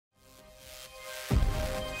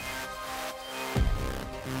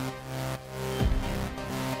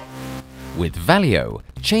With Valeo,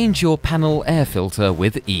 change your panel air filter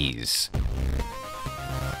with ease.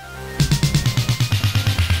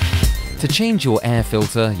 To change your air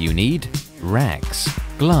filter, you need rags,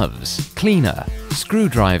 gloves, cleaner,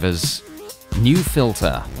 screwdrivers, new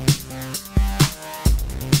filter.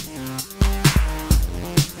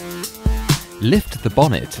 Lift the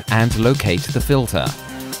bonnet and locate the filter.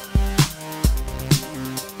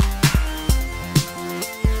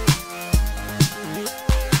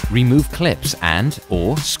 Remove clips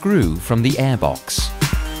and/or screw from the airbox.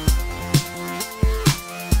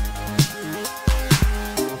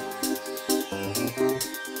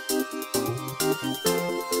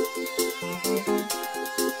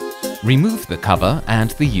 Remove the cover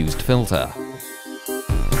and the used filter.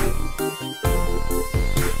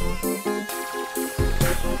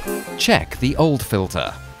 Check the old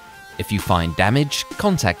filter. If you find damage,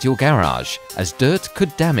 contact your garage, as dirt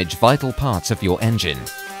could damage vital parts of your engine.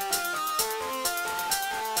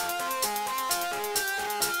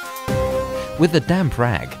 With a damp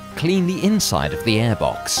rag, clean the inside of the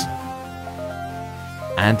airbox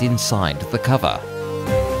and inside the cover.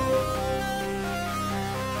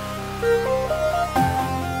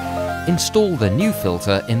 Install the new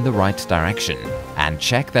filter in the right direction and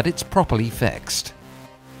check that it's properly fixed.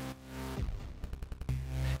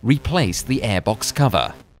 Replace the airbox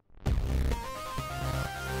cover.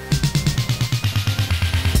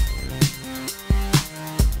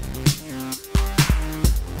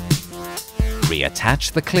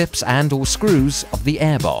 Reattach the clips and/or screws of the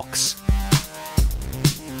airbox.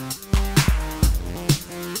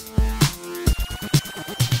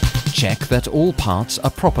 Check that all parts are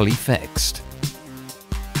properly fixed.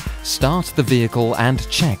 Start the vehicle and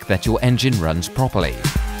check that your engine runs properly.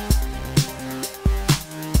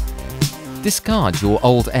 Discard your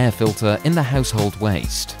old air filter in the household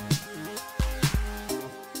waste.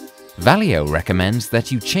 Valeo recommends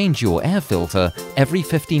that you change your air filter every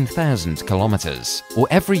 15,000 kilometers or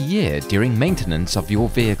every year during maintenance of your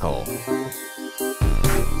vehicle.